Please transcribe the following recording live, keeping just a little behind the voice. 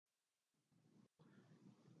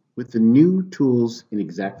With the new tools in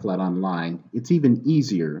ExactFlat Online, it's even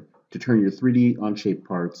easier to turn your 3D Onshape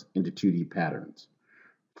parts into 2D patterns.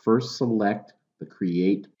 First, select the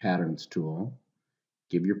Create Patterns tool,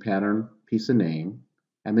 give your pattern piece a name,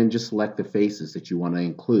 and then just select the faces that you want to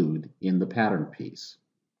include in the pattern piece.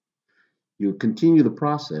 You'll continue the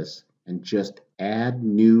process and just add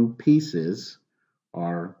new pieces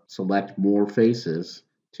or select more faces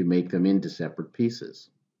to make them into separate pieces.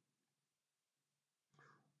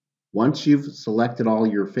 Once you've selected all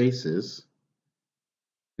your faces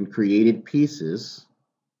and created pieces,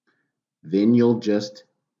 then you'll just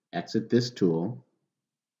exit this tool.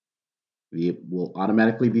 It will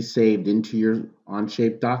automatically be saved into your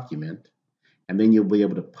Onshape document, and then you'll be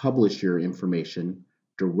able to publish your information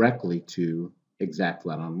directly to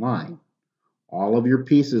ExactFlat Online. All of your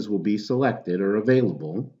pieces will be selected or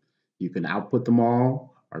available. You can output them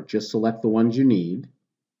all or just select the ones you need.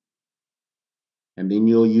 And then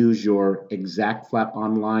you'll use your ExactFlat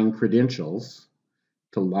Online credentials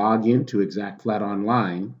to log into ExactFlat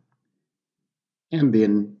Online and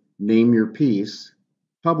then name your piece,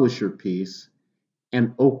 publish your piece,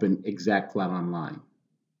 and open ExactFlat Online.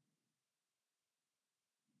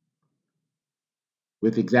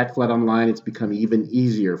 With ExactFlat Online, it's become even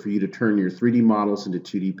easier for you to turn your 3D models into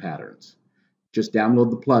 2D patterns. Just download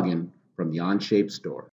the plugin from the Onshape store.